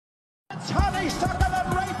race, Tucker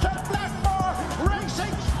and Rachel Blackmore,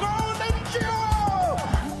 racing smooth and duo.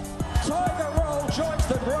 Tiger Roll joins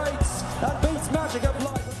the greats and beats Magic of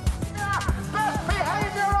Light. Best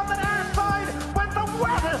behaviour on the Naas side with the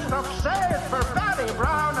wettest of saves for Barry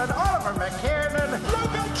Brown and Oliver McKiernan.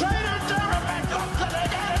 Local trainer Derek Johnson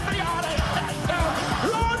again beyond it.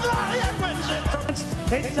 Lord Lyon wins it from...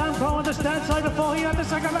 It's Samco on the stand side before he had the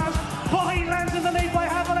second last, but he lands in the lead by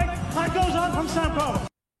half a length and goes on from Samco.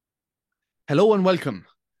 Hello and welcome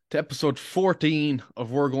to episode 14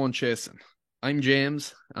 of We're Going Chasing. I'm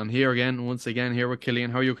James. I'm here again, once again, here with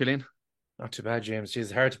Killian. How are you, Killian? Not too bad, James.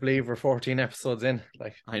 Jeez, hard to believe we're 14 episodes in.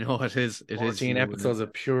 Like, I know it is. 14 episodes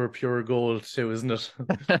of pure gold too, isn't it?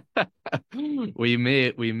 we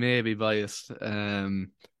may be biased.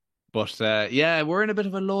 But we're in a bit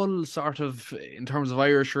of a lull, sort of, in terms of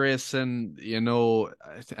Irish racing,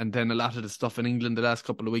 and then a lot of the stuff in England the last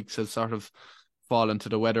couple of weeks has sort of fallen to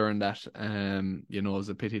the weather and that. It was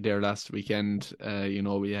a pity there last weekend. We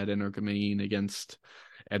had Invergrameen against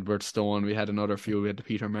Edwardstone. We had another few. We had the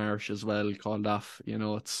Peter Marsh as well called off.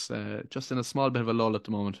 It's just in a small bit of a lull at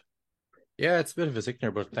the moment. Yeah, it's a bit of a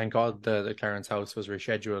sickener, but thank God the Clarence House was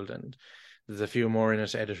rescheduled and there's a few more in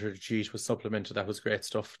it. Editor Cheat was supplemented. That was great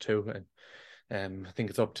stuff too. And I think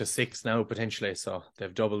it's up to 6 now potentially. So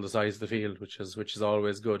they've doubled the size of the field, which is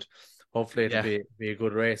always good. Hopefully it'll be a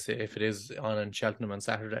good race if it is on in Cheltenham on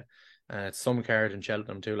Saturday. It's some card in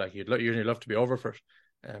Cheltenham too. Like you'd love to be over for it.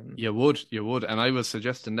 You would, and I was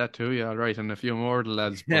suggesting that too. Yeah, right, and a few more of the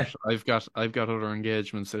lads. But I've got other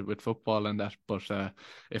engagements with football and that. But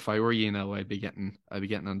if I were you now, I'd be getting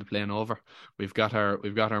on the plane over. We've got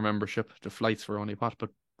our membership. The flights were only but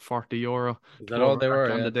 €40. Is that all they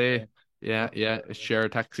were on the day? Yeah. A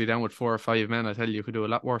shared taxi down with 4 or 5 men. I tell you could do a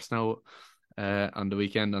lot worse now on the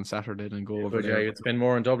weekend on Saturday than go over there. Yeah, you'd spend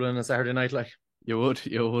more in Dublin on a Saturday night, like. You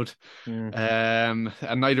would. And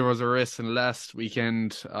neither was a race in last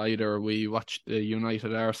weekend either. We watched the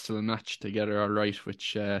United Arsenal match together, all right,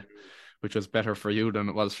 which was better for you than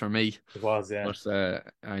it was for me. It was, yeah. But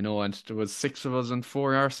I know, and there was 6 of us and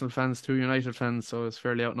 4 Arsenal fans, 2 United fans, so it's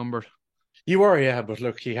fairly outnumbered. You were, yeah, but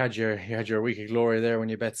look, you had your week of glory there when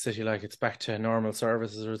you bet City. Like, it's back to normal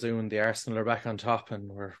services resumed. The Arsenal are back on top, and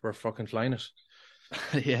we're fucking flying it.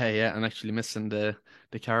 yeah, and actually missing the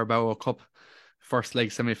Carabao Cup. First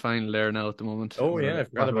leg semi-final there now at the moment. Oh, yeah.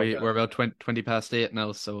 We're about 20 past 8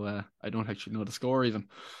 now, so I don't actually know the score even.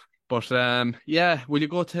 But, will you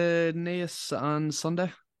go to Naas on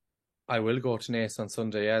Sunday? I will go to Naas on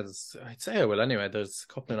Sunday, yeah. I'd say I will anyway. There's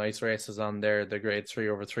a couple of nice races on there. The grade 3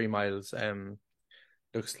 over 3 miles.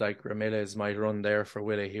 Looks like Ramirez might run there for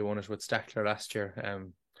Willie. He won it with Stackler last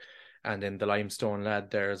year. And then the Limestone lad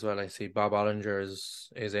there as well. I see Bob Ollinger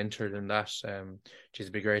is entered in that.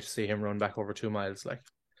 It'd be great to see him run back over 2 miles. Like,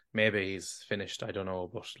 maybe he's finished, I don't know,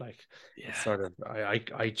 but like, it's sort of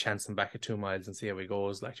I chance him back at 2 miles and see how he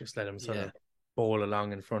goes. Like, just let him sort of bowl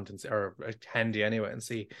along in front or handy anyway and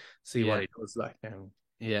see what he does. Like,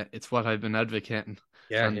 yeah, it's what I've been advocating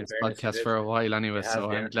on this podcast for a while anyway,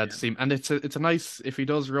 I'm glad to see him. And it's a nice, if he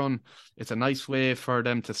does run, it's a nice way for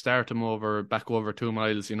them to start him back over 2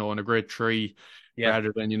 miles, in a grade 3,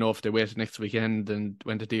 rather than, if they wait next weekend and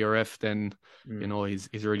went to DRF, then,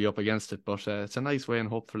 he's really up against it. But it's a nice way, and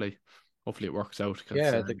hopefully it works out.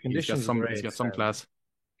 Yeah, the conditions he's got some class.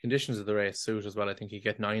 Conditions of the race suit as well. I think he'd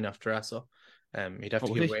get 9 after Asso. He'd have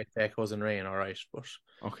to give way to Echoes and Rain, all right. But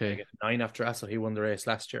okay, get 9 after Asso. He won the race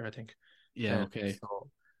last year, I think. Yeah, okay. So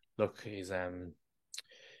look, he's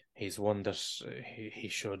one that he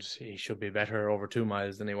should be better over 2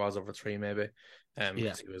 miles than he was over 3, maybe.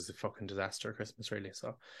 Because he was a fucking disaster Christmas, really.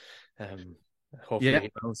 So hopefully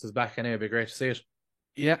he bounces back anyway. It'd be great to see it.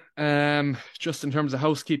 Yeah, just in terms of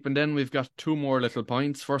housekeeping then, we've got 2 more little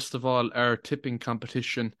points. First of all, our tipping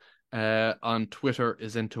competition on Twitter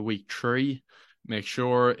is into week 3. Make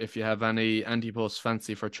sure if you have any anti-post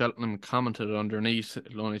fancy for Cheltenham, comment it underneath.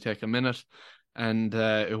 It'll only take a minute. And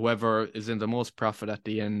whoever is in the most profit at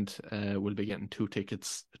the end will be getting 2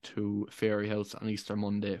 tickets to Fairyhouse on Easter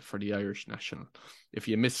Monday for the Irish National. If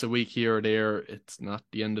you miss a week here or there, it's not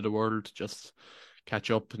the end of the world. Just catch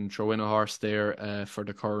up and throw in a horse there for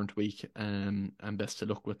the current week, and best of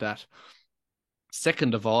luck with that.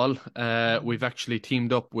 Second of all, we've actually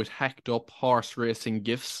teamed up with Hacked Up Horse Racing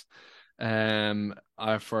Gifts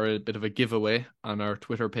for a bit of a giveaway on our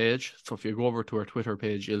Twitter page. So if you go over to our Twitter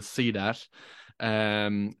page, you'll see that.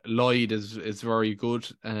 Lloyd is very good,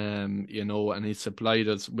 and he supplied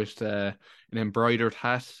us with an embroidered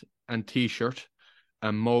hat and t-shirt,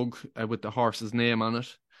 a mug with the horse's name on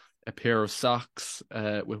it, a pair of socks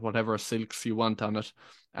with whatever silks you want on it,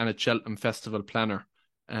 and a Cheltenham Festival planner.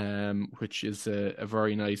 which is a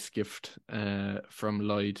very nice gift from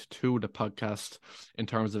Lloyd to the podcast in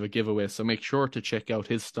terms of a giveaway. So make sure to check out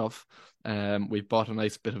his stuff. We bought a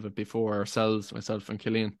nice bit of it before ourselves, myself and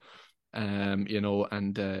Killian. And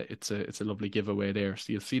it's a lovely giveaway there.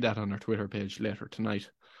 So you'll see that on our Twitter page later tonight.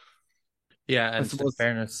 Yeah, and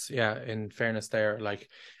in fairness there, like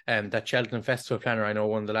that Cheltenham Festival planner, I know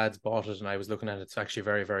one of the lads bought it and I was looking at it. It's actually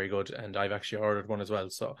very, very good, and I've actually ordered one as well.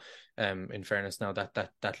 So in fairness now,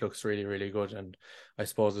 that looks really, really good, and I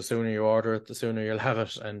suppose the sooner you order it, the sooner you'll have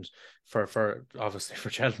it, and for obviously for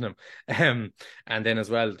Cheltenham. And then as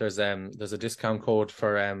well there's a discount code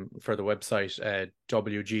for the website,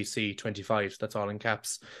 WGC25, so that's all in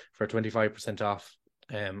caps, for 25% off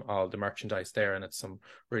all the merchandise there, and it's some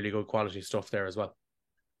really good quality stuff there as well.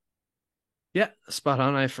 Yeah, spot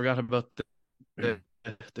on. I forgot about the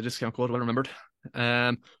discount code. Well remembered.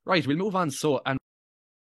 Right, we'll move on.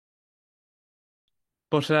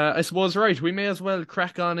 But I suppose, right, we may as well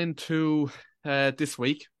crack on into this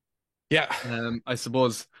week. Yeah. I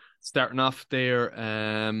suppose starting off there,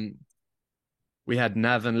 we had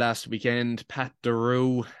Navan last weekend. Pat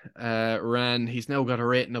Daru ran. He's now got a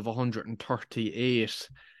rating of 138,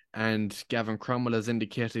 and Gavin Cromwell has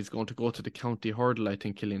indicated he's going to go to the county hurdle, I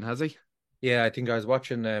think, Killian, has he? Yeah, I think I was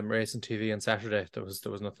watching racing TV on Saturday. There was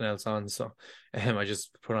nothing else on, so I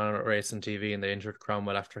just put on racing TV, and they interviewed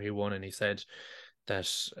Cromwell after he won, and he said that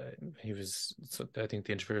he was. So I think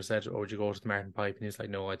the interviewer said, "Oh, would you go to the Martin Pipe?" And he's like,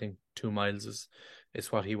 "No, I think 2 miles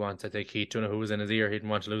is what he wants." I think he don't know who was in his ear. He didn't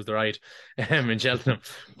want to lose the ride in Cheltenham,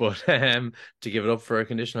 but to give it up for a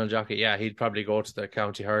conditional jockey, yeah, he'd probably go to the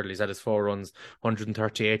county hurdle. He's had his 4 runs,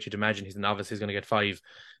 138. You'd imagine he's a novice. He's going to get 5.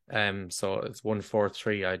 So it's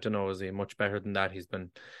 143. I don't know, is he much better than that? He's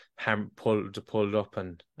been pulled up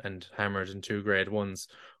and hammered in 2 grade 1s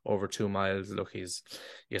over 2 miles. Look,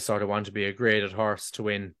 you sort of want to be a graded horse to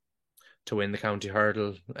win the county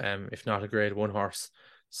hurdle, if not a grade 1 horse.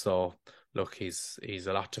 So look, he's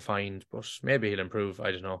a lot to find, but maybe he'll improve.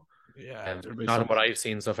 I don't know. Yeah, not what I've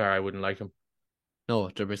seen so far. I wouldn't like him. No,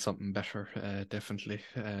 there'll be something better. Definitely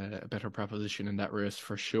a better proposition in that race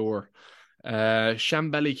for sure.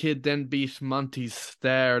 Shambelly Kid then beat Monty's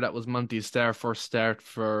Star. That was Monty's Star first start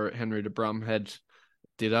for Henry de Bromhead.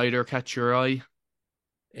 Did either catch your eye?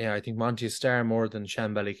 Yeah, I think Monty's Star more than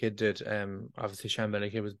Shambelly Kid did. Obviously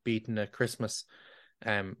Shambelly Kid was beaten at Christmas.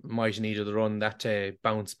 Might have needed the run that day.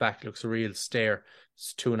 Bounce back, looks a real stare.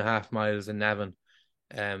 It's 2.5 miles in Navan.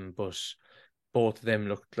 But both of them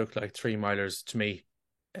looked like 3 milers to me.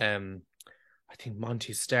 I think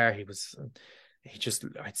Monty's Star,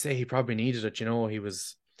 I'd say he probably needed it. You know, he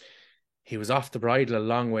was off the bridle a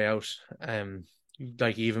long way out.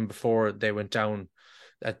 Like even before they went down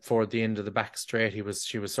for the end of the back straight,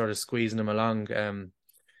 she was sort of squeezing him along.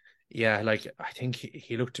 Yeah, like I think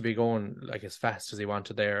he looked to be going like as fast as he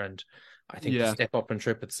wanted there, and I think the step up and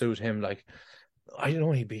trip would suit him. Like I don't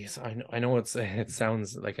know, I know it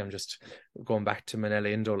sounds like I'm just going back to Manila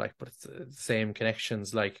Indo, like, but it's the same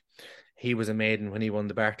connections. Like he was a maiden when he won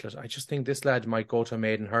the Bartlett. I just think this lad might go to a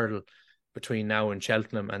maiden hurdle between now and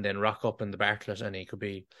Cheltenham, and then rock up in the Bartlett, and he could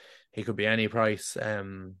be any price.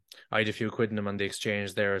 I had a few quid in him on the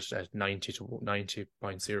exchange there at 90 to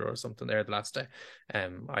 90.0 or something there the last day.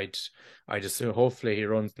 I'd assume hopefully he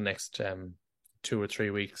runs the next 2 or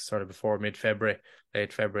 3 weeks, sort of before late February,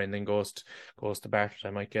 and then goes to Bartlett.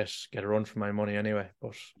 I might get a run for my money anyway.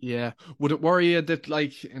 But yeah, would it worry you that,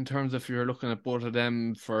 like, in terms of if you're looking at both of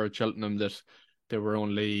them for Cheltenham, that they were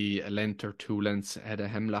only a length or 2 lengths ahead of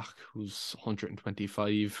Hemlock, who's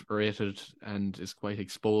 125 rated and is quite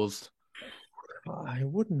exposed? I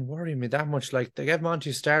wouldn't worry me that much. Like, they gave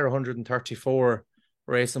Monty Star 134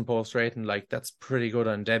 Racing Post rating. Like, that's pretty good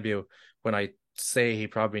on debut, when I say he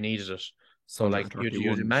probably needed it. So like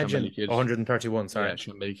you'd imagine 131, sorry.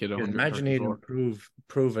 Yeah, you'd imagine he'd improve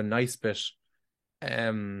a nice bit.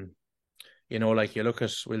 You know, like you look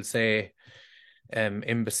at, we'll say,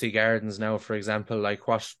 Embassy Gardens now, for example, like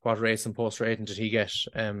what Racing Post rating did he get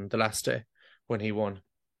the last day when he won?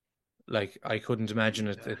 Like I couldn't imagine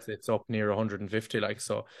it's up near 150, like,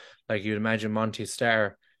 so like you'd imagine Monty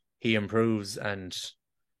Star, he improves, and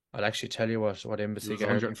I'll actually tell you what Embassy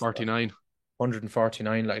Gardens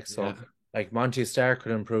 149, like, so yeah. Like Monty Star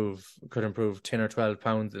could improve 10 or 12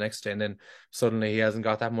 pounds the next day, and then suddenly he hasn't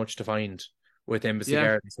got that much to find with Embassy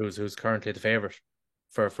Gardens, who's currently the favourite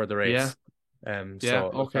for the race.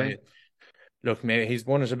 So okay. Look, maybe he's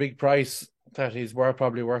won at a big price that he's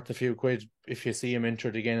probably worth a few quid. If you see him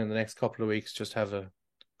entered again in the next couple of weeks, just have a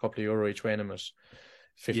couple of euro each way in him at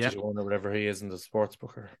 50 to 1 or whatever he is in the sports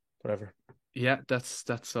book or whatever. Yeah,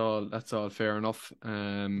 that's all fair enough.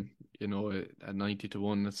 At 90 to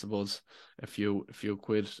 1, I suppose a few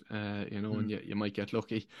quid, and you might get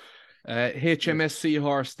lucky. HMSC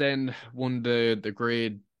horse then won the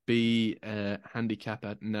grade B handicap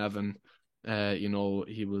at Navan.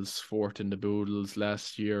 He was fourth in the Boodles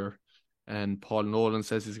last year, and Paul Nolan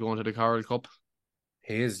says he's going to the Coral Cup.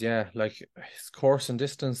 He is, yeah. Like his course and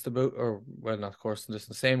distance, not course and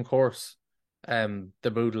distance, same course, the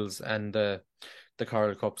Boodles and the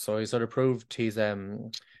Coral Cup. So he's sort of proved he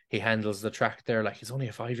handles the track there. Like he's only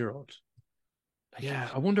a 5-year-old. Yeah,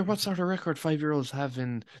 I wonder what sort of record 5-year-olds have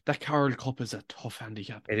in that. Coral Cup is a tough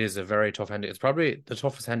handicap. It is a very tough handicap. It's probably the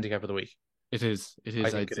toughest handicap of the week. It is. I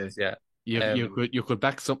think it is, yeah. You could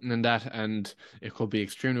back something in that, and it could be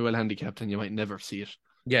extremely well handicapped, and you might never see it.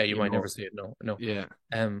 Yeah, you might never see it. No. Yeah.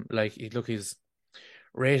 He's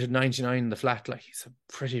rated 99 in the flat. Like he's a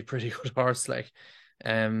pretty good horse. Like,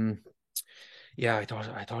 yeah, I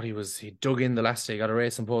thought he dug in the last day. He got a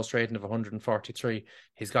racing post rating of 143.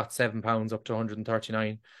 He's got £7 up to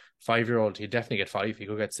 139. 5-year-old, he'd definitely get 5. He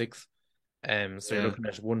could get 6. So you're looking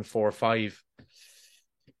at 145.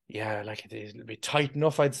 Yeah, like it'll be tight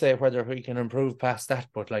enough, I'd say, whether he can improve past that.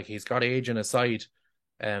 But like he's got age on his side.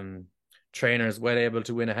 Trainers well able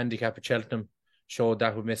to win a handicap at Cheltenham. Showed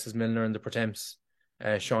that with Mrs. Milner and the Pretemps.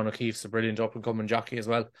 Sean O'Keefe's a brilliant up and coming jockey as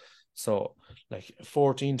well. So like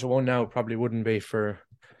 14 to 1 now probably wouldn't be for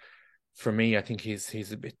me. I think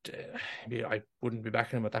he's a bit. I wouldn't be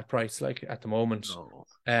backing him at that price like at the moment. No.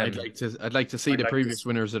 I'd like to see the previous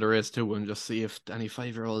winners of the race too, and just see if any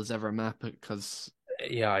 5-year-olds ever map it, because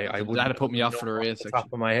yeah, I would. That'd put me off for the race.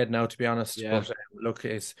 Top of my head now, to be honest. Yeah. But look,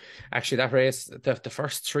 it's actually that race. The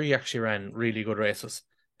first 3 actually ran really good races.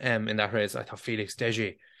 In that race, I thought Felix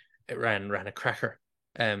Deji ran a cracker.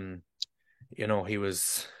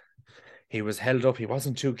 He was held up. He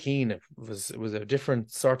wasn't too keen. It was a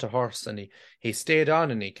different sort of horse, and he stayed on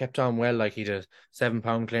and he kept on well. Like he did a £7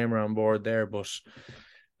 claimer on board there, but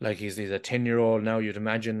like he's a 10-year-old now. You'd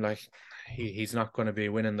imagine like he's not going to be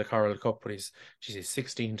winning the Coral Cup, but he's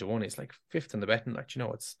 16 to 1. He's like 5th in the betting. Like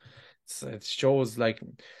it shows like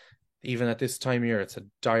even at this time of year, it's a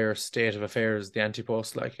dire state of affairs. The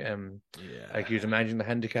anti-post, like you'd imagine the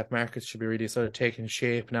handicap markets should be really sort of taking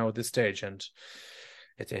shape now at this stage, and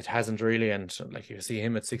it hasn't really. And like you see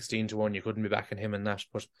him at 16 to 1, you couldn't be backing him in that.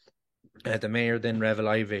 But the mare then Revel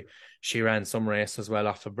Ivy, she ran some race as well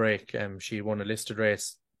off a break. She won a listed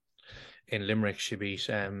race in Limerick. She beat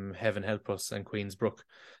Heaven Help Us and Queensbrook.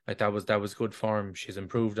 Like that was good form. She's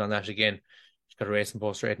improved on that again. She got a racing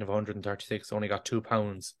post rating of 136. Only got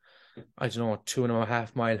 £2. I don't know,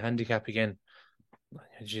 2.5 mile handicap again.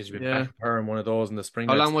 She's been back her in one of those in the spring.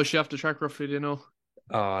 How long was she off the track roughly? Do you know?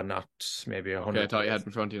 Not maybe 100. Okay, I thought you had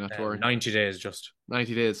in front of you, not to worry. 90 days just.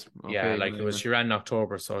 90 days. Okay, yeah, like it was. She ran in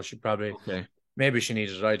October, so she probably maybe she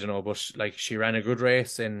needed it. I don't know, but like she ran a good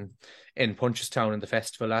race in Punchestown in the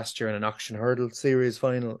festival last year in an auction hurdle series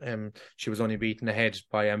final. She was only beaten ahead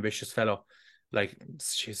by Ambitious Fellow. Like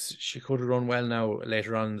she could have run well now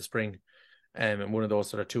later on in the spring. In one of those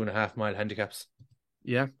sort of 2.5 mile handicaps.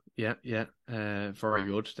 Yeah. Very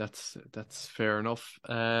good. That's fair enough.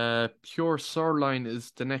 Pure Sirloin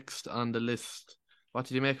is the next on the list. What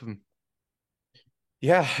did you make of him?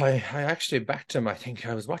 Yeah, I actually backed him. I think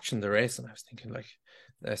I was watching the race and I was thinking like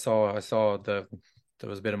I saw there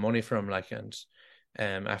was a bit of money for him, like, and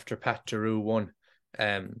after Pat Giroux won,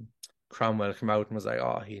 Cromwell came out and was like,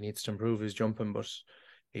 oh, he needs to improve his jumping, but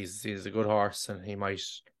he's a good horse and he might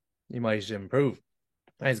improve.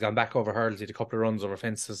 He's gone back over hurdles. He had a couple of runs over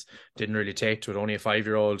fences. Didn't really take to it. Only a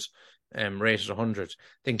 5-year-old, rated 100. I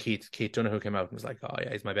think Keith Donoghue came out and was like, "Oh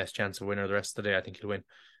yeah, he's my best chance of winner the rest of the day. I think he'll win."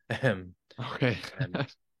 Okay.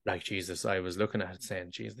 Like Jesus, I was looking at it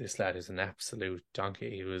saying, "Geez, this lad is an absolute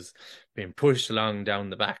donkey." He was being pushed along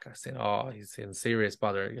down the back. I was saying, "Oh, he's in serious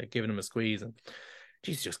bother." Like, giving him a squeeze, and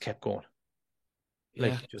Jesus just kept going.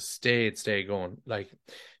 Like just stayed going. Like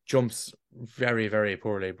jumps very, very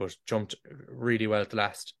poorly, but jumped really well at the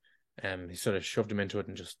last. He sort of shoved him into it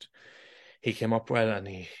and just he came up well and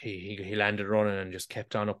he landed running and just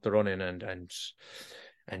kept on up the running and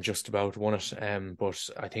just about won it. But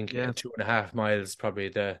I think 2.5 miles probably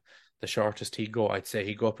the shortest he'd go. I'd say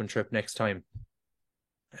he'd go up and trip next time.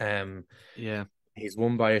 He's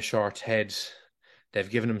won by a short head. They've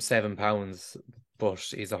given him £7, but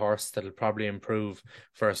he's a horse that'll probably improve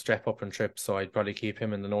for a step up and trip. So I'd probably keep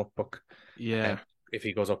him in the notebook. Yeah. If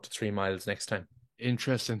he goes up to 3 miles next time.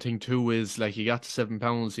 Interesting thing too is like he got to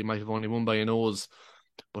 £7. He might have only won by a nose,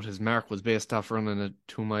 but his mark was based off running a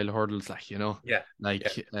 2 mile hurdles. Like, he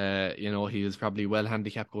was probably well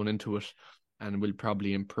handicapped going into it. and will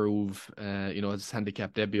probably improve. His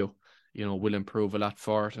handicap debut, will improve a lot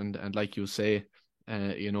for it. And like you say,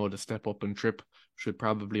 the step up and trip should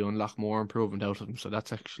probably unlock more improvement out of him. So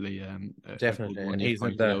that's actually a good Definitely, one and you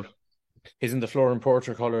pointed out. he's in the Floor and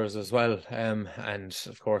Porter colours as well. And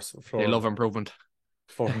of course, They love improvement.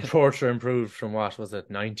 Floor and Porter improved from what was it,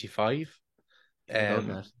 95? About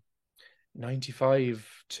that. 95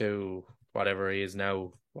 to whatever he is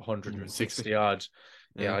now, 160 odd.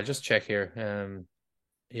 Yeah, I'll just check here.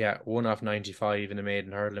 One off 95 in the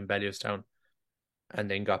maiden hurdle in Bellewstown, and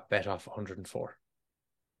then got bet off 104,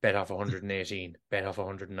 bet off 118, bet off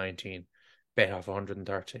 119, bet off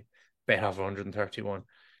 130, bet off 131.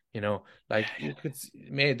 You could,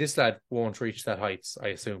 this lad won't reach that heights, I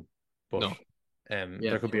assume, but No.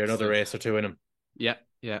 there could be another race or two in him. Yeah,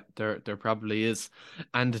 there probably is.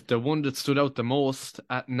 And the one that stood out the most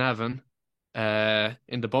at Navan,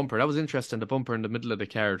 in the bumper, that was interesting. The bumper in the middle of the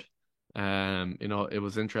card, it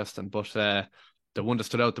was interesting. But the one that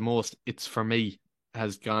stood out the most, it's for me,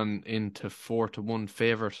 has gone into 4-1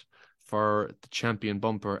 favourite for the champion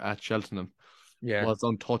bumper at Cheltenham. Yeah, Was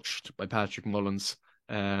untouched by Patrick Mullins,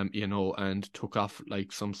 and took off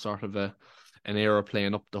like some sort of an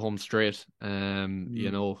aeroplane up the home straight.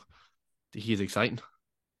 He's exciting.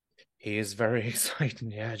 He is very exciting.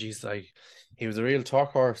 Yeah, geez, he was a real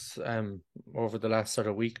talk horse over the last sort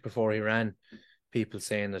of week before he ran. People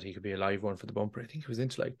saying that he could be a live one for the bumper. I think he was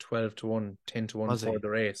into like 12-1, 10-1 before the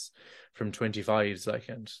race from 25s.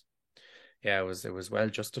 And yeah, it was well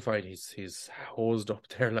justified. He's hosed up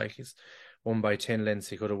there, he's won by 10 lengths.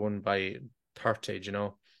 He could have won by 30,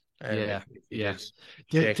 Yeah.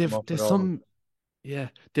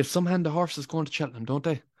 They've some hand of horses going to Cheltenham, don't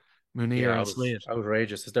they? Munir and Slade.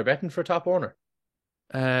 Outrageous. Is there betting for top owner?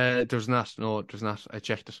 There's not. No, there's not. I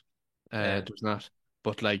checked it. There's not.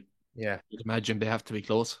 But you'd imagine they have to be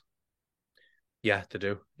close. Yeah, they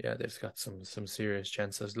do. Yeah, they've got some serious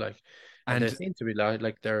chances. And they seem to be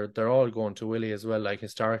they're all going to Willie as well.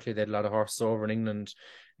 Historically, they had a lot of horses over in England.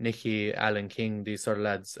 Nicky, Alan King, these sort of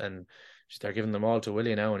lads, and they're giving them all to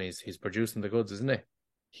Willie now, and he's producing the goods, isn't he?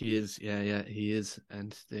 He is. Yeah, he is.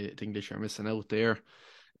 And the English are missing out there.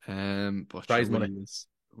 But prize money.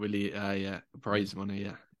 Willie, prize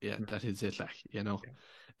money. Yeah, that is it.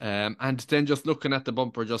 And then just looking at the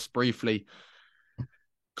bumper just briefly,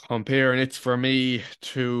 comparing it for me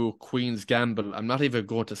to Queen's Gamble. I'm not even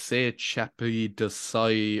going to say Chappie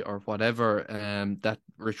Desai or whatever. That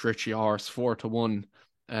Rich Richie horse 4-1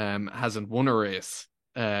 hasn't won a race.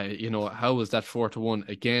 How is that 4-1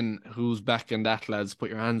 again? Who's backing that, lads? Put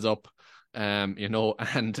your hands up. And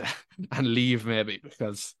leave maybe,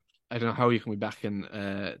 because I don't know how you can be backing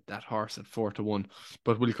that horse at 4-1.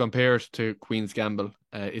 But we'll compare it to Queen's Gamble.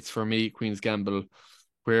 It's for me, Queen's Gamble.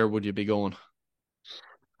 Where would you be going?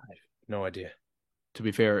 I have no idea. To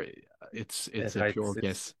be fair, it's a pure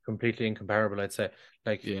guess. Completely incomparable, I'd say.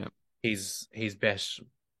 He's bet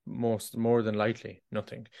more than likely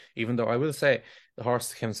nothing. Even though I will say the horse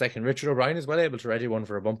that came second, Richard O'Brien, is well able to ready one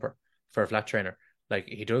for a bumper for a flat trainer.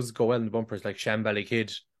 He does go well in the bumpers. Shambally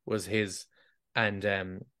Kid was his, and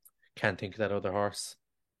can't think of that other horse.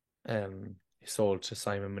 He sold to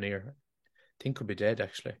Simon Munir. I think could be dead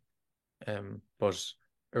actually. But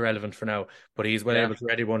irrelevant for now. But he's well able to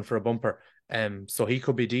ready one for a bumper. So he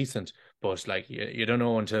could be decent. But you don't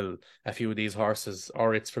know until a few of these horses,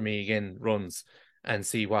 or It's For Me Again, runs and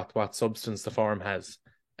see what substance the form has.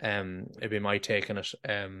 It'd be my take on it.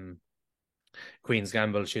 Queen's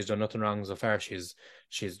Gamble, she's done nothing wrong so far. She's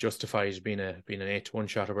justified being an 8-1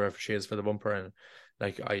 shot or wherever she is for the bumper, and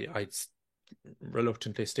I'd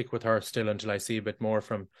reluctantly stick with her still until I see a bit more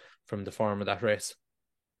from the form of that race.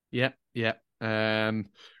 Yeah. Right,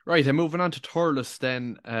 and moving on to Thurles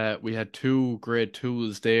then, we had 2 grade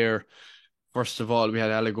 2s there. First of all, we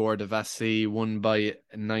had Allegor de Vassy, won by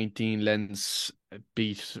 19 lengths,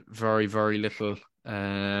 beat very, very little.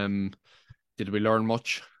 Did we learn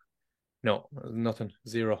much? No, nothing.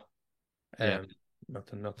 Zero.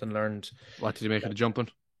 Nothing learned. What did you make of the jumping?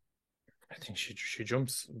 I think she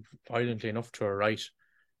jumps violently enough to her right.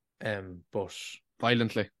 But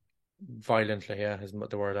violently, yeah, is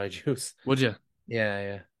the word I'd use. Would you?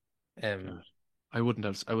 Yeah. I wouldn't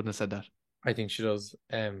have said that. I think she does.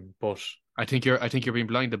 But I think you're being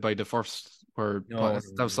blinded by the first where that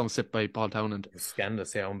was some sip by Paul Townend.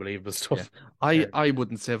 Scandalous, unbelievable stuff. Yeah. I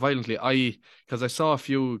wouldn't say violently. Because I saw a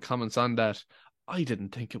few comments on that. I didn't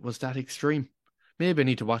think it was that extreme. Maybe I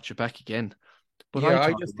need to watch it back again. But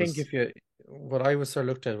I just think what I was sort of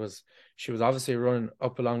looked at was she was obviously running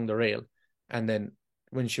up along the rail, and then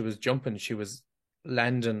when she was jumping, she was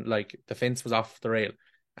landing the fence was off the rail,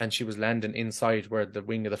 and she was landing inside where the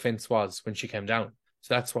wing of the fence was when she came down.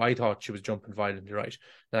 So that's why I thought she was jumping violently right.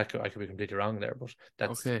 I could be completely wrong there, but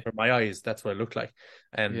that's Okay. for my eyes, that's what it looked like.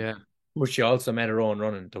 Yeah. But she also made her own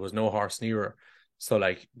running. There was no horse near her. So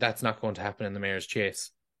like that's not going to happen in the mare's chase.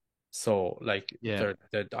 So like Yeah.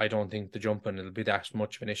 I don't think the jumping will be that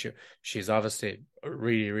much of an issue. She's obviously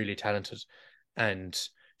really, really talented and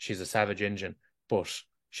she's a savage engine, but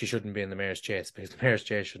she shouldn't be in the mare's chase because the mare's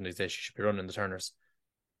chase shouldn't exist. She should be running the turners.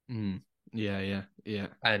 Mm. Yeah.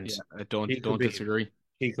 And I don't disagree.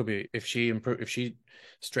 He could be if she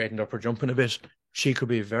straightened up her jumping a bit, she could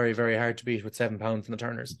be very, very hard to beat with 7 pounds in the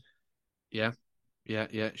turners. Yeah.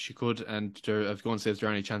 She could, and I was going to say, is there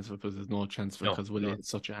any chance of it? But there's no chance of it because Willie had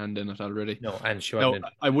such a hand in it already. No, and she No, wasn't.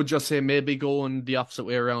 I would just say maybe going the opposite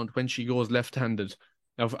way around when she goes left-handed.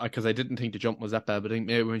 Now, because I didn't think the jump was that bad, but I think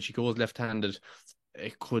maybe when she goes left-handed,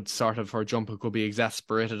 it could sort of her jump could be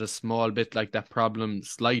exasperated a small bit, like that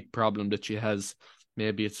slight problem that she has.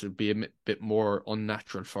 Maybe it's be a bit more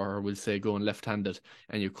unnatural for her, we'll say, going left-handed,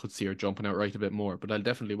 and you could see her jumping out right a bit more. But I'll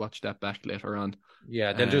definitely watch that back later on.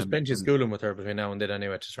 Yeah, they'll just plenty of schooling with her between now and then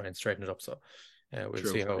anyway to try and straighten it up. So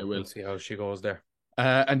we'll see how she goes there.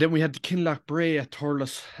 And then we had the Kinloch Bray at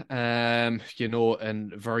Thurles, and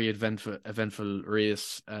very eventful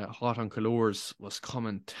race. Hot on Colours was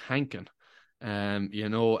coming tanking, and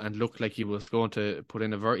looked like he was going to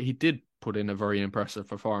he did put in a very impressive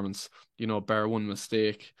performance. Bar one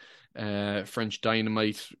mistake. French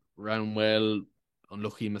Dynamite ran well,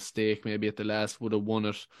 unlucky mistake maybe at the last, would have won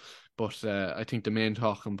it. But I think the main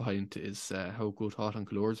talking point is how good Hot on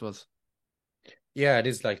Colours was. Yeah, it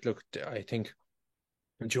is. Like, look, I think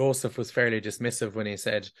Joseph was fairly dismissive when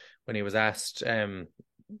he was asked,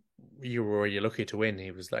 were you lucky to win?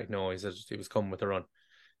 He was like, no, he said he was coming with a run.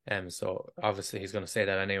 So obviously he's going to say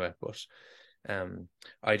that anyway. But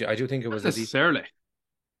I do think it was not necessarily.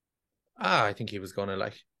 I think he was going to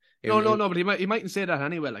like. No, but he mightn't say that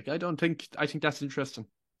anyway. Like, I think that's interesting.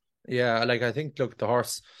 Yeah, like I think, look, the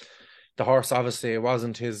horse obviously it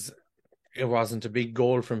wasn't a big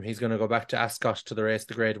goal from him. He's going to go back to Ascot to the race,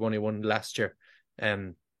 the Grade 1 he won last year.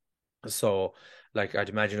 So like I'd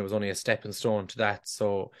imagine it was only a stepping stone to that.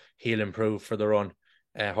 So he'll improve for the run.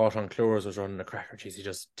 Hot on Colours was running a cracker. Jeez, he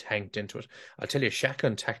just tanked into it. I'll tell you,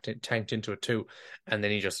 Shakon tanked into it too, and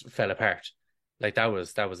then he just fell apart. Like that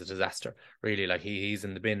was a disaster. Really, like he's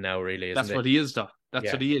in the bin now. Really, that's what he is, though.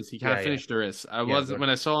 That's what he is. He can't finish the race. When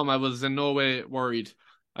I saw him, I was in no way worried.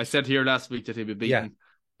 I said here last week that he'd be beaten.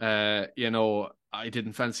 I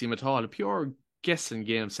didn't fancy him at all. A pure guessing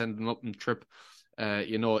game, sending him up in the trip.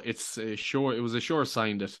 It was a sure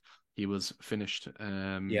sign that he was finished.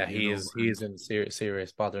 He is in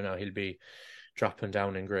serious bother now. He'll be dropping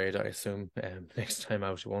down in grade, I assume. Next time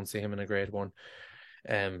out, you won't see him in a Grade 1.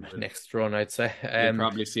 Next run, I'd say. You'll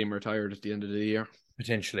probably see him retired at the end of the year.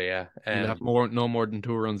 Potentially, yeah. He'll have no more than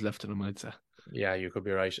 2 runs left in him, I'd say. Yeah, you could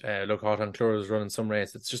be right. Look, Hot on Colours running some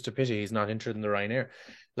race. It's just a pity he's not entered in the Ryanair.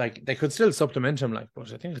 Like, they could still supplement him,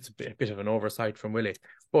 but I think it's a bit of an oversight from Willie.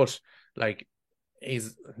 But like, he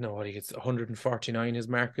gets 149. His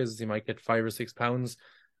mark is he might get 5 or 6 pounds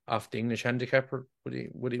off the English handicapper.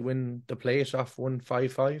 Would he win the plate off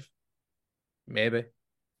 155? Maybe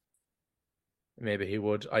he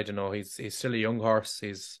would. I don't know. He's still a young horse.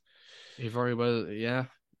 He very well, yeah.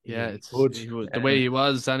 It's good. The way he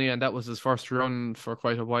was, Danny, and that was his first run for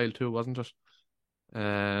quite a while too, wasn't it?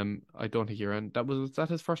 I don't think he ran. Was that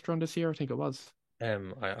his first run this year? I think it was.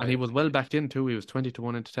 And he was well backed in too. He was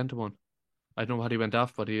 20-1 into 10-1. I don't know how he went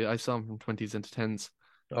off, but I saw him from 20s into 10s.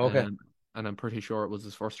 Okay. And I'm pretty sure it was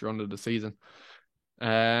his first run of the season.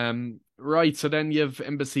 Right, so then you have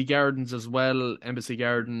Embassy Gardens as well. Embassy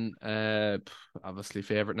Garden, obviously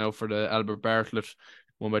favourite now for the Albert Bartlett.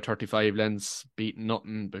 Won by 35 lengths, beaten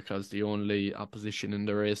nothing because the only opposition in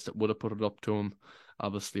the race that would have put it up to him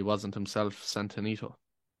obviously wasn't himself, Santonito.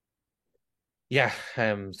 Yeah,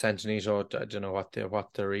 Santonito, I don't know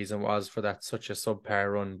what the reason was for that, such a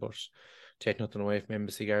subpar run, but take nothing away from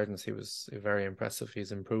Embassy Gardens, he was very impressive.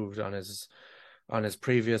 He's improved on his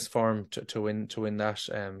previous form to win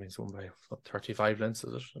that. He's won by 35 lengths,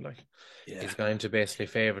 is it? Like, he's gone into basically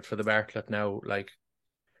favoured for the Bartlett now. Like,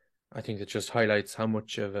 I think it just highlights how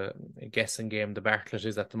much of a guessing game the Bartlett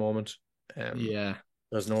is at the moment.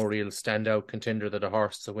 There's no real standout contender that a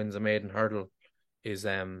horse that wins a maiden hurdle is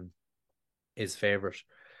favourite.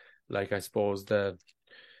 Like, I suppose the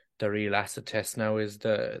real acid test now is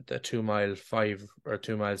the 2 mile 5 or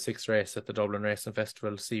 2 mile 6 race at the Dublin Racing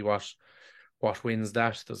Festival. See what wins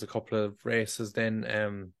that. There's a couple of races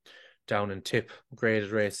then. down in Tip,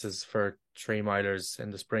 graded races for 3 milers in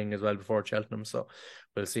the spring as well before Cheltenham. So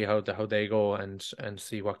we'll see how they go and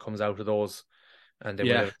see what comes out of those. And then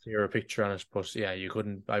we'll have a clearer picture on it. But yeah,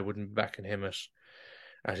 I wouldn't be backing him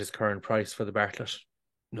at his current price for the Bartlett.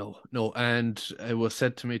 No. And it was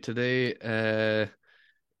said to me today,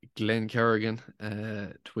 Glenn Kerrigan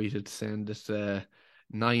tweeted saying that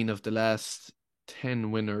 9 of the last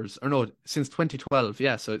 10 winners, or no, since 2012,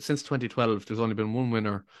 so since 2012, there's only been one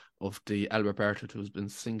winner of the Albert Bartlett who's been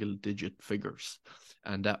single-digit figures,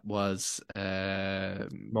 and that was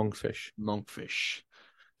Monkfish.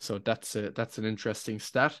 So that's an interesting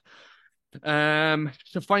stat. The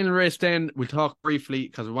final race then, we'll talk briefly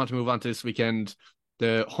because we want to move on to this weekend.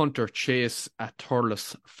 The Hunter Chase at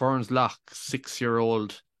Thurles, Ferns Loch,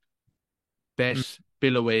 6-year-old bet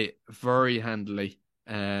Billaway very handily.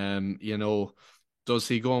 Does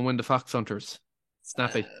he go and win the Fox Hunters?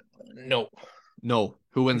 Snappy? No.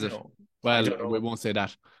 Who wins it? No. Well, we won't say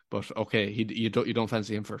that. But okay, you don't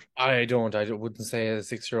fancy him for it? I wouldn't say a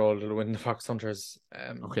 6-year-old will win the Fox Hunters.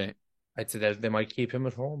 Okay. I'd say they might keep him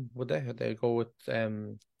at home, would they? They'd go with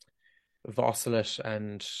Vosselet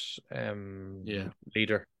and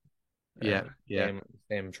Leader.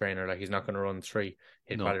 Same trainer. Like, he's not going to run 3.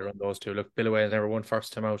 He'd probably run those 2. Look, Billaway has never won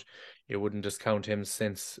first time out. You wouldn't discount him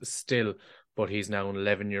since still, but he's now an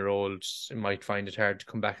 11-year-old. He might find it hard to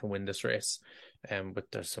come back and win this race.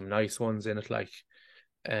 But there's some nice ones in it, like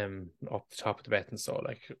up the top of the betting. So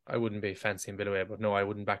like, I wouldn't be fancying Billaway, but no, I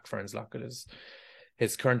wouldn't back Ferns Loch at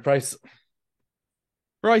his current price.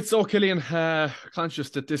 Right, so Killian, conscious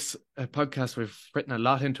that this podcast, we've written a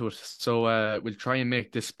lot into it, so we'll try and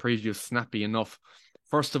make this preview snappy enough.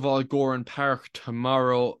 First of all, Goran Park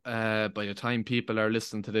tomorrow. By the time people are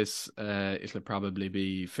listening to this, it'll probably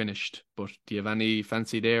be finished. But do you have any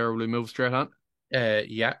fancy there, or will we move straight on?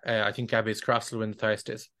 I think Gabby's Cross will win the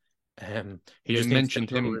Thursdays. He just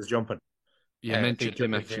mentioned him. His jumping. You mentioned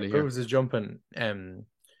him actually. He proves his jumping.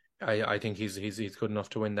 I think he's good enough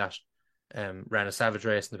to win that. Ran a savage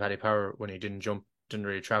race in the Paddy Power when he didn't jump, didn't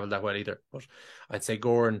really travel that well either. But I'd say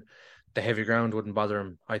Goran, the heavy ground wouldn't bother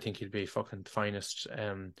him. I think he'll be fucking the finest.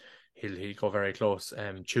 He'll go very close.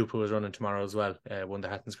 Chupu is running tomorrow as well. Won the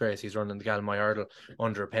Hatton's Grace. He's running the Galmoy Hurdle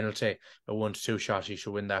under a penalty, a 1-2 shot. He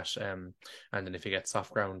should win that. And then if he gets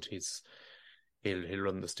soft ground, he'll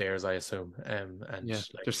run the stairs, I assume.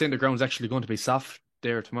 They're saying the ground's actually going to be soft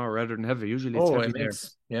there tomorrow rather than heavy. Usually it's heavy there.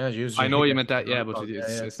 Yeah, usually. I know you meant that, but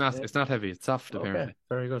it's not heavy. It's soft apparently.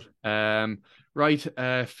 Very good. Right,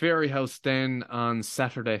 Fairyhouse then on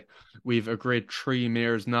Saturday. We've a grade 3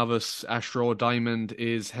 mares novice. Ashro Diamond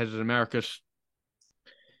is headed to market.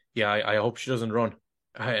 Yeah, I hope she doesn't run.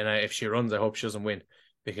 If she runs, I hope she doesn't win,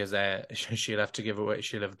 because she'll have to give away.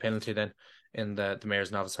 She'll have a penalty then in the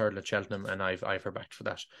mares novice hurdle at Cheltenham, and I've her backed for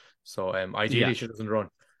that. So ideally she doesn't run.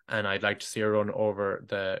 And I'd like to see her run over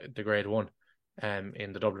the grade 1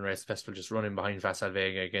 in the Dublin Race Festival, just running behind Vassal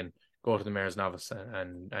Vega again, go to the Mayor's Novice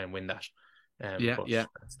and win that.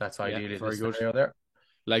 That's ideally very good there.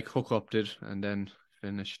 Like Hookup did, and then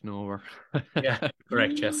finished over. Yeah,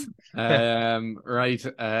 correct, yes. Right.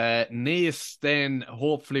 Naas then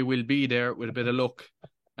hopefully will be there with a bit of luck.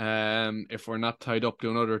 If we're not tied up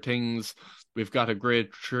doing other things. We've got a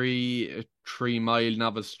grade 3-mile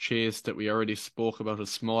novice chase that we already spoke about a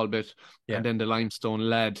small bit. Yeah. And then the Limestone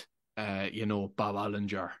Lad, Bob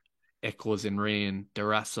Ollinger, Echoes in Rain,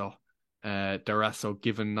 Darasso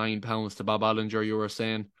given £9 to Bob Ollinger, you were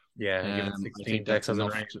saying. Yeah, given 16 to Echoes in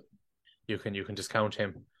Rain. You can discount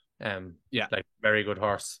him. Like, very good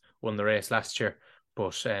horse, won the race last year,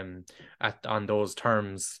 but on those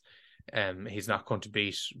terms, he's not going to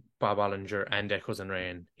beat Bob Ollinger and Echoes in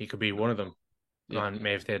Rain. He could be one of them. On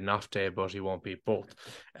maybe if they had an off day, but he won't beat both.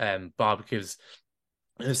 Bob gives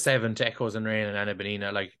 7 to Echoes in Rain and Anna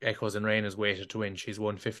Benina. Like, Echoes in Rain is weighted to win. She's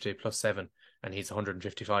 150 plus 7, and he's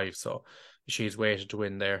 155. So she's weighted to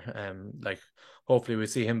win there. Hopefully we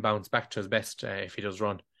see him bounce back to his best if he does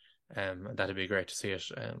run. That'd be great to see it.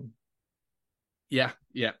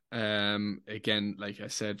 Again, like I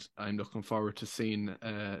said, I'm looking forward to seeing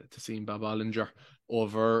Bob Ollinger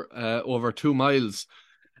over 2 miles.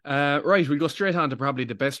 Right, we'll go straight on to probably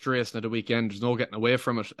the best race of the weekend. There's no getting away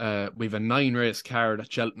from it. We've a 9-race card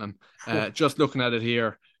at Cheltenham. Just looking at it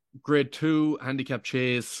here, grade 2 handicap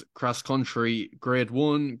chase, cross country, grade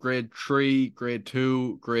 1, grade 3, grade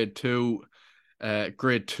 2, grade 2,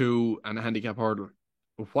 grade 2, and a handicap hurdle.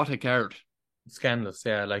 What a card! Scandalous,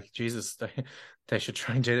 yeah. Like, Jesus, they should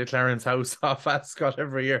try and do the Clarence House off Ascot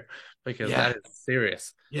every year, because that is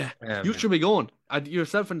serious. Yeah, you should be going.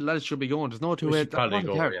 Yourself and the lads should be going. There's no two ways. Probably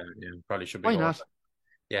go. Yeah, probably should be. Why going. not?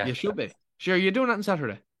 Yeah, you should be. Sure, you're doing that on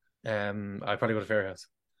Saturday. I'd probably go to Fairyhouse.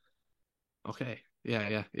 Okay.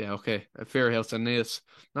 Yeah. Okay. Fairyhouse and Naas.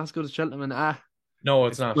 Not as good as Cheltenham. And No,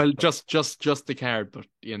 it's not. well, just the card, but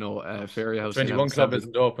Fairyhouse. You'll have a 21 club savage.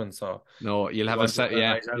 isn't open, so No, you'll you have want to go a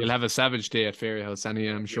night you'll out. have a savage day at Fairyhouse. Anyway,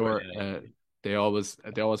 I'm You will, sure. yeah. They always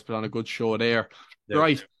put on a good show there. Yeah.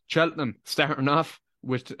 Right, Cheltenham starting off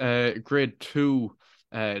with Grade 2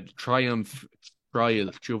 Triumph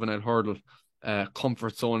Trial Juvenile Hurdle.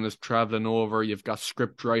 Comfort Zone is travelling over. You've got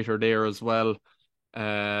script writer there as well.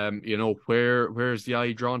 Where's the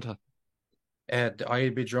eye drawn to?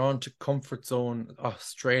 I'd be drawn to Comfort Zone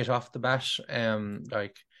straight off the bat.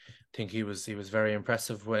 I think he was very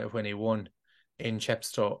impressive when he won in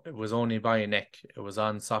Chepstow. It was only by a neck. It was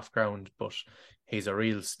on soft ground, but he's a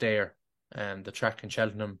real stayer. The track in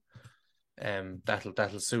Cheltenham,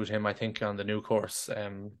 that'll suit him, I think, on the new course.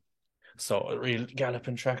 So a real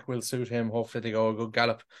galloping track will suit him. Hopefully they go a good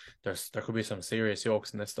gallop. There could be some serious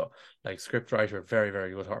yokes in this though. Like Scriptwriter, very,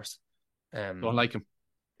 very good horse. Don't like him.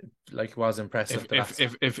 Like was impressive.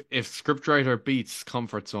 If Scriptwriter beats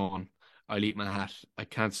Comfort Zone, I'll eat my hat. I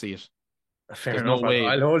can't see it. Fair There's enough. no way.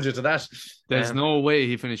 I'll hold you to that. There's no way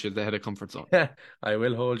he finishes ahead of Comfort Zone. I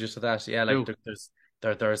will hold you to that. Yeah, like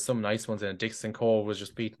there are some nice ones in. Dixon Cove was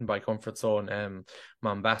just beaten by Comfort Zone.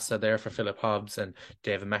 Mombasa there for Philip Hobbs, and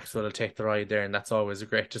David Maxwell will take the ride there, and that's always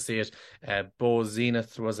great to see it. Bo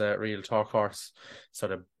Zenith was a real talk horse,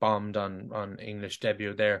 sort of bombed on English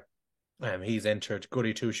debut there. He's entered.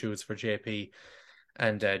 Goody Two Shoes for JP,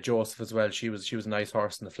 and Joseph as well. She was a nice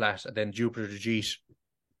horse in the flat. And then Jupiter Jeet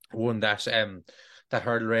won that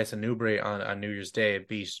hurdle race in Newbury on New Year's Day.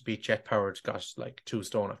 Beat Jet Powered, got like 2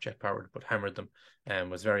 stone off Jet Powered, but hammered them.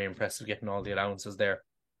 And was very impressive getting all the allowances there.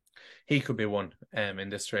 He could be one in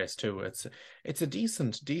this race too. It's a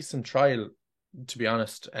decent trial, to be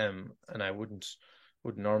honest. And I wouldn't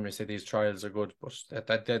normally say these trials are good, but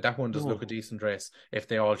that one does look a decent race. If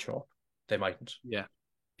they all show up, they mightn't. Yeah.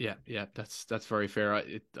 That's very fair.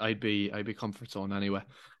 I'd be Comfort Zone anyway.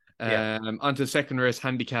 Onto the second race,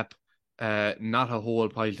 handicap. Not a whole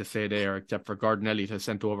pile to say there, except for Gordon Elliott has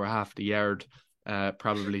sent over half the yard,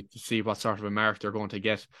 probably to see what sort of a mark they're going to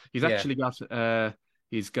get. He's actually got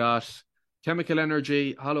Chemical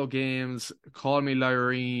Energy, Hollow Games, Call Me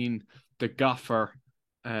Lyrene, The Goffer,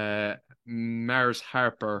 Mars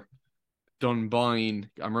Harper, Dunboyne.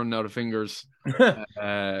 I'm running out of fingers.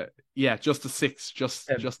 Just a 6. Just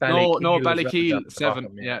Ballykeel 7.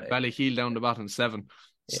 Ballykeel down the bottom 7.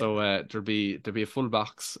 So there'll be a full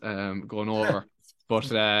box going over. But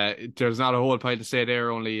there's not a whole pile to say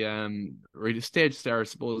there. Only really stage star, I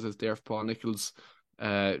suppose, is there for Paul Nichols.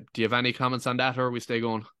 Do you have any comments on that, or are we stay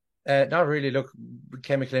going? Not really. Look,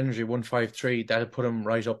 Chemical Energy 153, that'd put him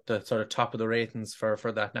right up the sort of top of the ratings for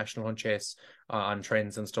that National Hunt chase on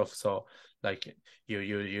trends and stuff. So like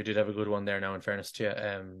you did have a good one there now, in fairness to you.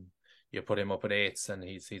 You put him up at 8s, and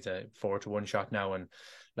he's a 4-to-1 shot now, and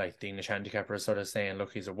like the English handicapper is sort of saying,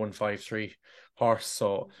 look, he's a 153 horse,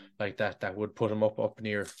 so like that would put him up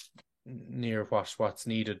near what's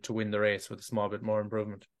needed to win the race with a small bit more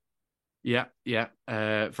improvement. Yeah,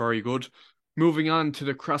 very good. Moving on to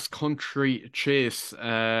the cross-country chase,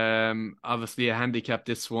 obviously a handicap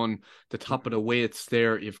this one. The top of the weights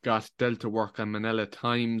there, you've got Delta Work and Manila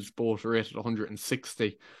Times, both rated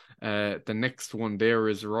 160. The next one there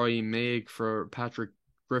is Roy Meg for Patrick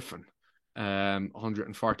Griffin,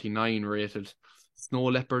 149 rated.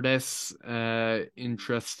 Snow Leopardess,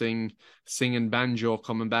 interesting. Singing Banjo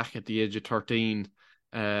coming back at the age of 13.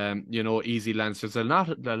 Easy Lance. There's a lot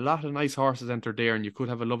of nice horses entered there, and you could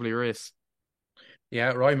have a lovely race.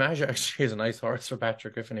 Yeah, Roy Maja actually is a nice horse for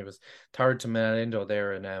Patrick Griffin. He was third to Melindo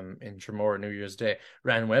there in Tremor New Year's Day.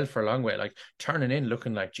 Ran well for a long way, like turning in,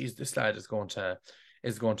 looking like, geez, this lad is going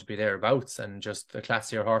to be thereabouts, and just the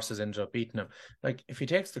classier horses ended up beating him. Like if he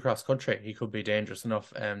takes the cross country, he could be dangerous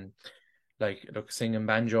enough. Like look, Singing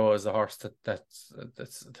Banjo is a horse that's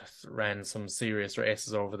ran some serious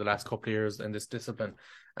races over the last couple of years in this discipline,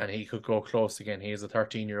 and he could go close again. He is a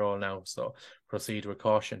 13-year-old now, so proceed with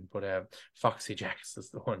caution. But Foxy Jacks is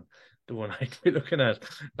the one I'd be looking at.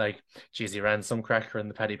 Like, geez, he ran some cracker in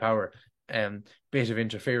the Paddy Power. Bit of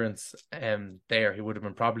interference there. He would have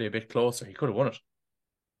been probably a bit closer. He could have won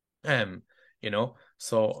it.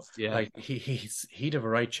 So yeah, like he'd have a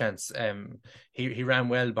right chance. He ran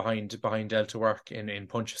well behind Delta Work in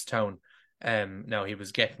Punchestown. Now he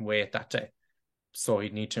was getting weight that day, so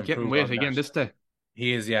he'd need to improve. Getting weight again this day.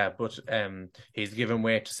 He is, yeah, but he's given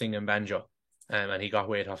weight to Singing Banjo, and he got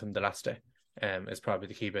weight off him the last day. Is probably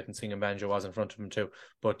the key bit, and Singing Banjo was in front of him too.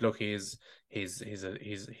 But look, he's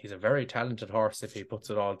a very talented horse if he puts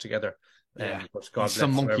it all together. Yeah, but God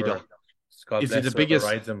some monkey dog. God Is he bless the whoever biggest?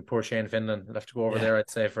 rides him. Poor Shane Finland will have to go over Yeah, there, I'd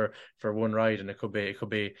say, for one ride, and it could be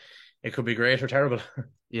great or terrible.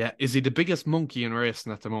 yeah. Is he the biggest monkey in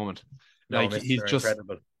racing at the moment? No, Like he's Mr. just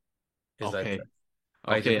Incredible is that. okay.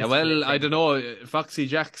 I did Okay, Mr. well, I Anything. don't know. Foxy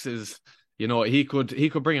Jacks is, he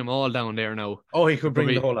could bring them all down there now. Oh, he There could could bring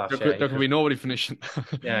the be whole off. there Yeah, could he there could could. be nobody finishing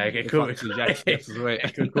Yeah, it if could. Foxy Jacks gets his way.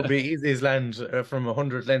 It could be easy as land from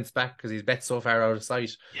 100 lengths back because he's bet so far out of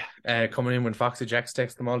sight. Yeah, Coming in when Foxy Jacks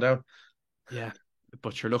takes them all down. yeah.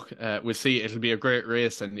 But sure, look, we'll see. It'll be a great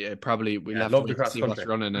race, and probably we'll Yeah, have to love the wait to cross see what's country.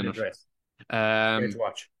 running in Brilliant it. race. Great to Um,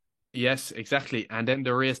 watch. yes, exactly. And then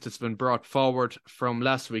the race that's been brought forward from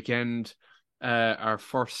last weekend, our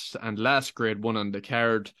first and last Grade 1 on the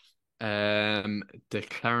card, the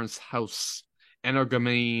Clarence House,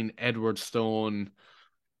 Energamine, Edwardstone,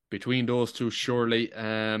 between those two, surely.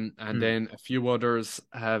 And then a few others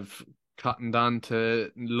have cottoned on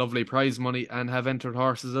to lovely prize money and have entered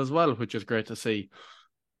horses as well, which is great to see.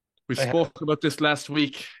 We I have. spoke about this last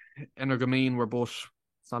week. Energamine were both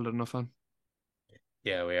solid enough on.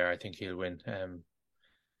 Yeah, we are. I think he'll win.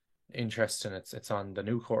 Interesting. It's on the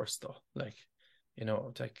new course though. Like,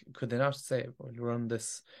 like could they not say we'll run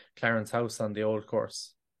this Clarence House on the old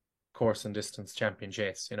course and distance champion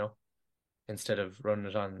chase, instead of running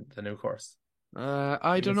it on the new course?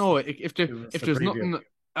 I don't know if there's nothing.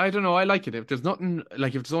 I don't know. I like it. If there's nothing,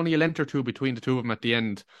 like if there's only a length or two between the two of them at the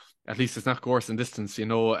end, at least it's not course and distance, and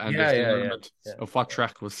there's the element of what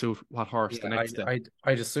track will suit what horse the next day.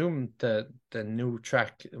 I'd assume the new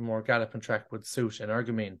track, more galloping track, would suit an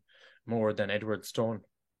Energamine more than Edwardstone.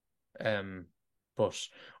 But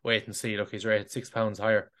wait and see. Look, he's rated £6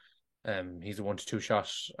 higher. He's a 1-2 shot.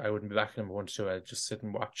 I wouldn't be backing him 1-2. I'd just sit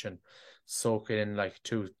and watch and soak it in like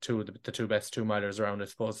the two best 2-milers around, I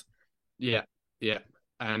suppose. Yeah, yeah.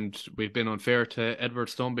 And we've been unfair to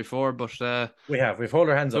Edwardstone before, but we've hold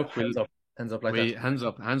our hands look, up, hands up like that. Hands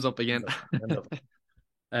up again. Hands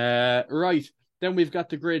up. Right. Then we've got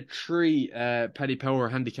the Grade 3 Paddy Power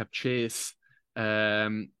Handicap Chase.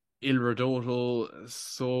 Il Rodotto,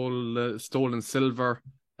 Stolen Silver.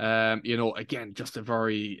 Again, just a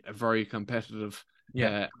very competitive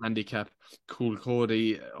handicap. Cool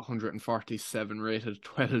Cody, 147 rated,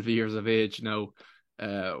 12 years of age now.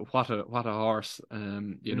 What a horse,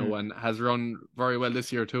 and has run very well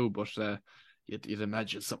this year too. But you'd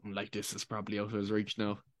imagine something like this is probably out of his reach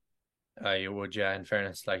now. You would, yeah. In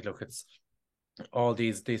fairness, like, look, it's all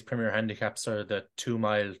these premier handicaps are the 2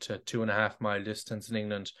 mile to 2.5 mile distance in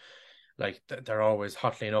England. Like, they're always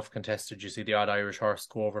hotly enough contested. You see the odd Irish horse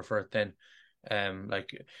go over for it. Then, like,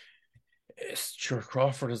 Stuart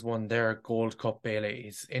Crawford has won their Gold Cup Bailey.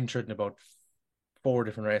 He's entered in about 4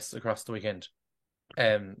 different races across the weekend.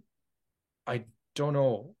 I don't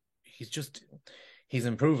know. He's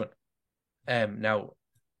improving. Now,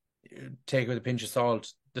 take it with a pinch of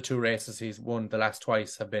salt. The 2 races he's won the last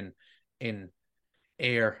twice have been in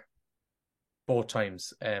air both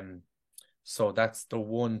times. So that's the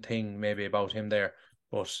one thing maybe about him there.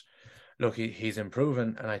 But look, he's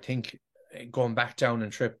improving, and I think going back down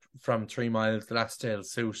and trip from 3 miles the last day will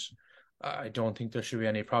suit. I don't think there should be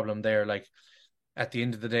any problem there. Like, at the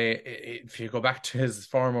end of the day, if you go back to his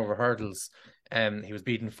form over hurdles, he was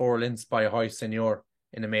beaten 4 lengths by Hoy Senior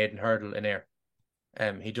in a maiden hurdle in air.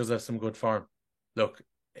 He does have some good form. Look,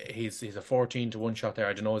 he's a 14-1 shot there.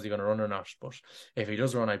 I don't know is he going to run or not, but if he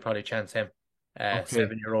does run, I'd probably chance him.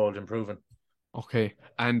 7-year-old improving. Okay,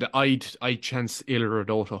 and I'd chance Il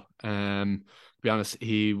Rodotto. To be honest,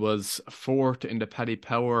 he was 4th in the Paddy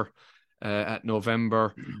Power at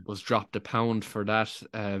November, was dropped £1 for that,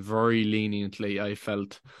 very leniently, I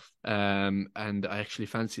felt. And I actually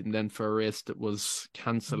fancied him then for a race that was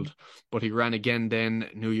cancelled, but he ran again then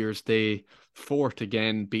New Year's Day, 4th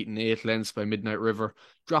again, beaten 8 lengths by Midnight River,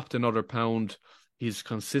 dropped another £1. He's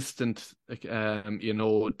consistent,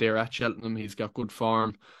 there at Cheltenham. He's got good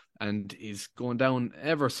form, and he's going down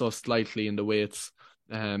ever so slightly in the weights.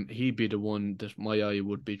 He'd be the one that my eye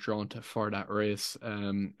would be drawn to for that race,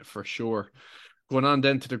 for sure. Going on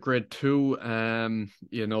then to the Grade 2,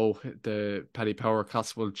 the Paddy Power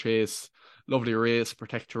Castle Chase, lovely race,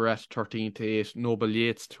 Protectorate 13-8, Noble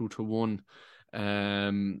Yates 2-1.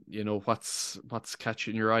 What's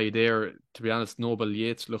catching your eye there? To be honest, Noble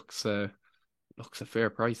Yates looks a fair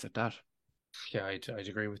price at that. Yeah, I'd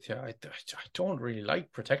agree with you. I don't really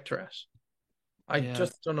like Protectorate. I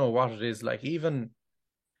just don't know what it is. Like, even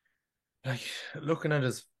like looking at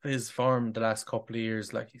his form the last couple of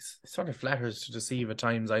years, like he's sort of flatters to deceive at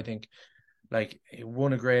times. I think, like, he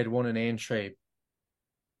won a Grade 1 in Aintree,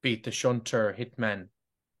 beat the Shunter Hitman,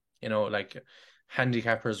 like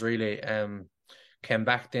handicappers really. came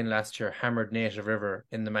back then last year, hammered Native River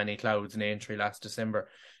in the Many Clouds in Aintree last December.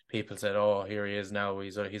 People said, "Oh, here he is now.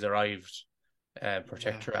 He's arrived,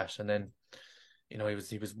 Protectorate," and then he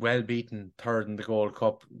was well beaten, third in the Gold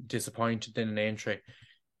Cup, disappointed then in Aintree.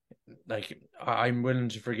 Like, I'm willing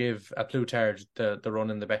to forgive a Plutarch the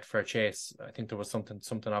run in the Betfair Chase. I think there was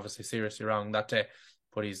something obviously seriously wrong that day,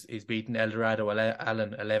 but he's beaten Eldorado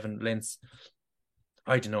Allen 11 lengths.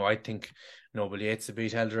 I don't know. I think Noble Yates to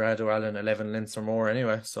beat Eldorado Allen 11 lengths or more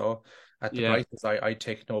anyway. So at the prices, I'd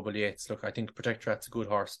take Noble Yates. Look, I think Protectorate's a good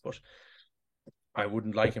horse, but I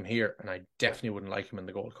wouldn't like him here, and I definitely wouldn't like him in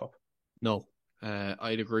the Gold Cup. No,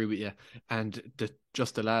 I'd agree with you. And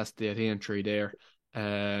just the last day at Aintree there,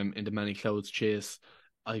 in the Many Clouds Chase,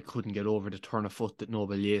 I couldn't get over the turn of foot that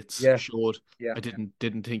Noble Yates showed. Yeah. I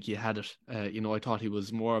didn't think he had it. I thought he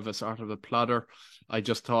was more of a sort of a plodder. I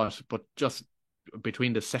just thought, but just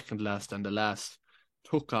between the second last and the last,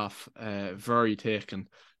 took off, very taken.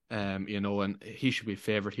 And he should be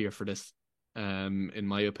favoured here for this, in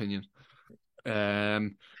my opinion.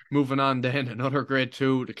 Moving on then, another grade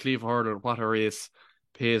 2, the Cleve Hurdle. What a race.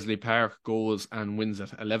 Paisley Park goes and wins it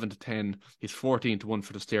 11-10. He's 14-1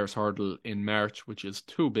 for the Stairs Hurdle in March, which is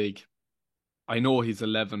too big. I know he's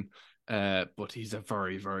 11, but he's a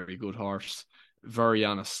very, very good horse. Very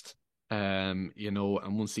honest. And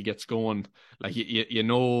once he gets going, like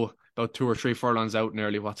about 2 or 3 furlongs out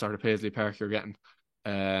nearly what sort of Paisley Park you're getting.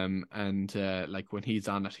 Like when he's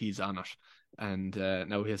on it, he's on it. And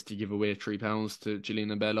now he has to give away £3 to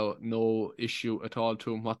Gillian Bello. No issue at all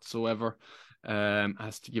to him whatsoever.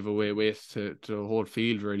 Has to give away weight to the whole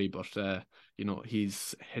field really, but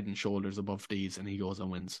he's head and shoulders above these, and he goes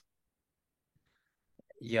and wins.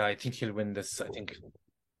 Yeah, I think he'll win this. I think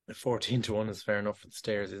 14-1 is fair enough for the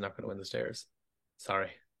Stairs. He's not going to win the Stairs.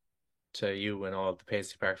 Sorry to you and all the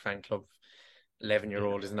Paisley Park fan club.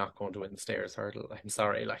 11-year-old is not going to win the Stairs Hurdle. I'm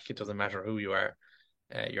sorry, like, it doesn't matter who you are.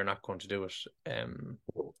 You're not going to do it.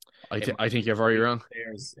 I think you're very wrong.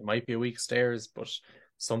 Stairs. It might be a weak Stairs, but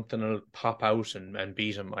something will pop out and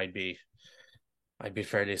beat him. I'd be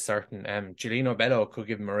fairly certain. Giuliano Bello could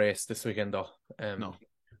give him a race this weekend though. No.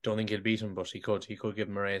 Don't think he'll beat him, but he could give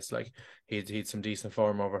him a race. Like, he'd some decent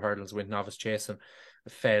form over hurdles, went novice chasing,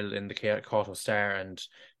 fell in the Cauto Star, and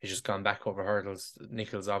he's just gone back over hurdles.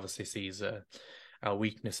 Nichols obviously sees a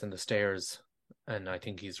weakness in the Stairs, and I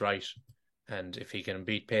think he's right. And if he can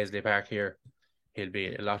beat Paisley Park here, he'll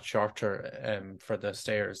be a lot shorter for the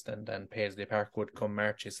Stairs than Paisley Park would come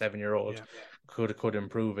March. His 7-year-old could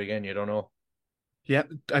improve again. You don't know. Yeah,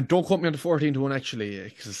 and don't quote me on the 14-1 actually,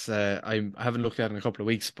 because I haven't looked at it in a couple of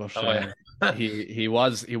weeks. But he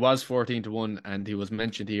was 14-1, and he was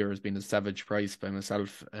mentioned here as being a savage price by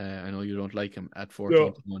myself. I know you don't like him at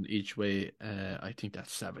 14-1 each way. I think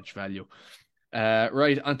that's savage value.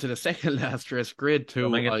 Right, onto the second last race, grade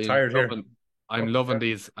 2. I'm loving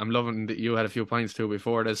these. I'm loving that you had a few points too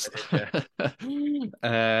before this.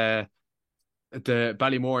 The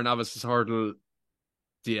Ballymore Novices Hurdle.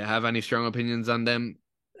 Do you have any strong opinions on them?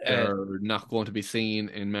 They're not going to be seen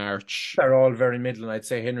in March. They're all very middling. I'd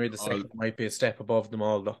say Henry II might be a step above them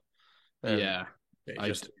all, though.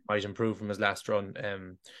 Just might improve from his last run.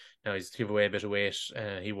 Now he's give away a bit of weight.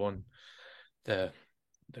 He won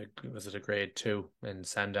was it a grade 2 in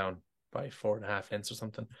Sandown by 4.5 lengths or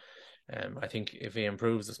something. I think if he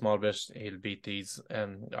improves a small bit, he'll beat these.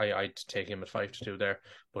 I'd take him at 5-2 there,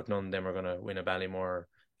 but none of them are going to win a Ballymore.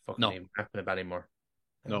 Even happen a Ballymore.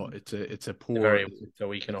 No, it's a poor. It's a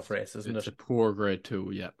weak enough race, isn't it? It's a poor grade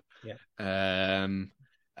 2, yeah. Yeah.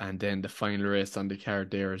 And then the final race on the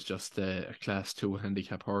card there is just a class 2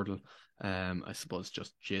 handicap hurdle. I suppose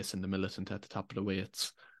just Jason the Militant at the top of the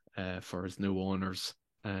weights for his new owners.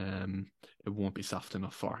 It won't be soft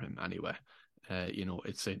enough for him anyway.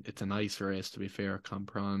 It's a nice race, to be fair.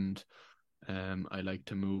 Comprend. I like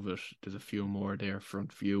to move it. There's a few more there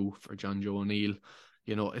front view for John Joe O'Neill.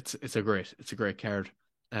 It's a great card.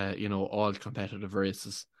 All competitive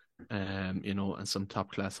races. And some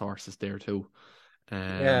top class horses there too.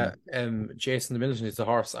 Jason the Militant is a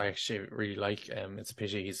horse I actually really like. It's a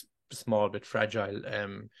pity he's a small bit fragile.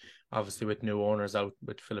 Obviously with new owners out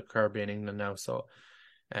with Philip Kirby in England now, so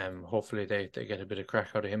hopefully they get a bit of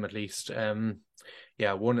crack out of him at least. One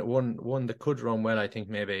that could run well, I think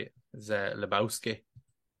maybe is Lebowski.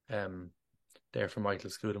 There for Michael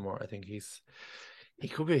Scudamore. I think he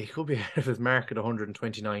could be out of his mark at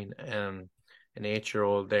 129. An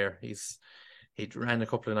 8-year-old there. He ran a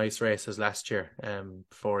couple of nice races last year.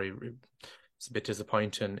 Before it's a bit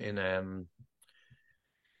disappointing in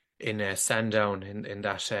Sandown in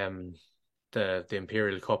that the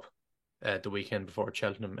Imperial Cup the weekend before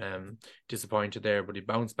Cheltenham. Disappointed there, but he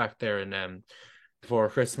bounced back there in before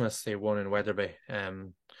Christmas. He won in Wetherby,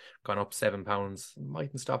 gone up £7.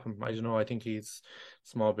 Mightn't stop him. I don't know. I think he's a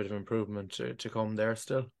small bit of improvement to come there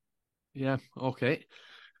still. Yeah, okay.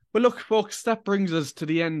 Well, look, folks, that brings us to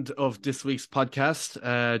the end of this week's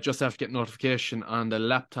podcast. Just have to get notification on the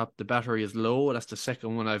laptop. The battery is low. That's the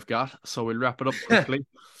second one I've got. So we'll wrap it up quickly.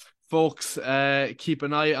 Folks, keep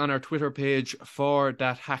an eye on our Twitter page for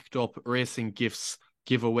that Hacked Up Racing Gifts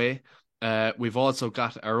giveaway. We've also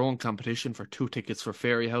got our own competition for 2 tickets for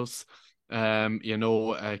Fairyhouse.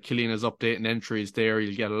 Killian is updating entries there.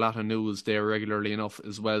 You'll get a lot of news there regularly enough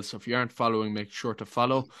as well. So if you aren't following, make sure to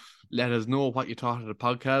follow. Let us know what you thought of the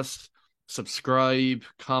podcast. Subscribe,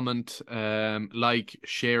 comment, like,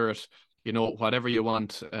 share it. Whatever you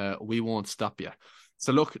want, we won't stop you.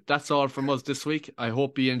 So look, that's all from us this week. I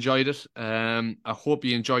hope you enjoyed it. I hope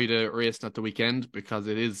you enjoyed the racing at the weekend, because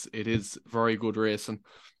it is very good racing.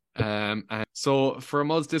 And so from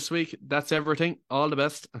us this week, that's everything. All the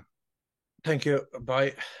best. Thank you.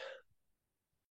 Bye.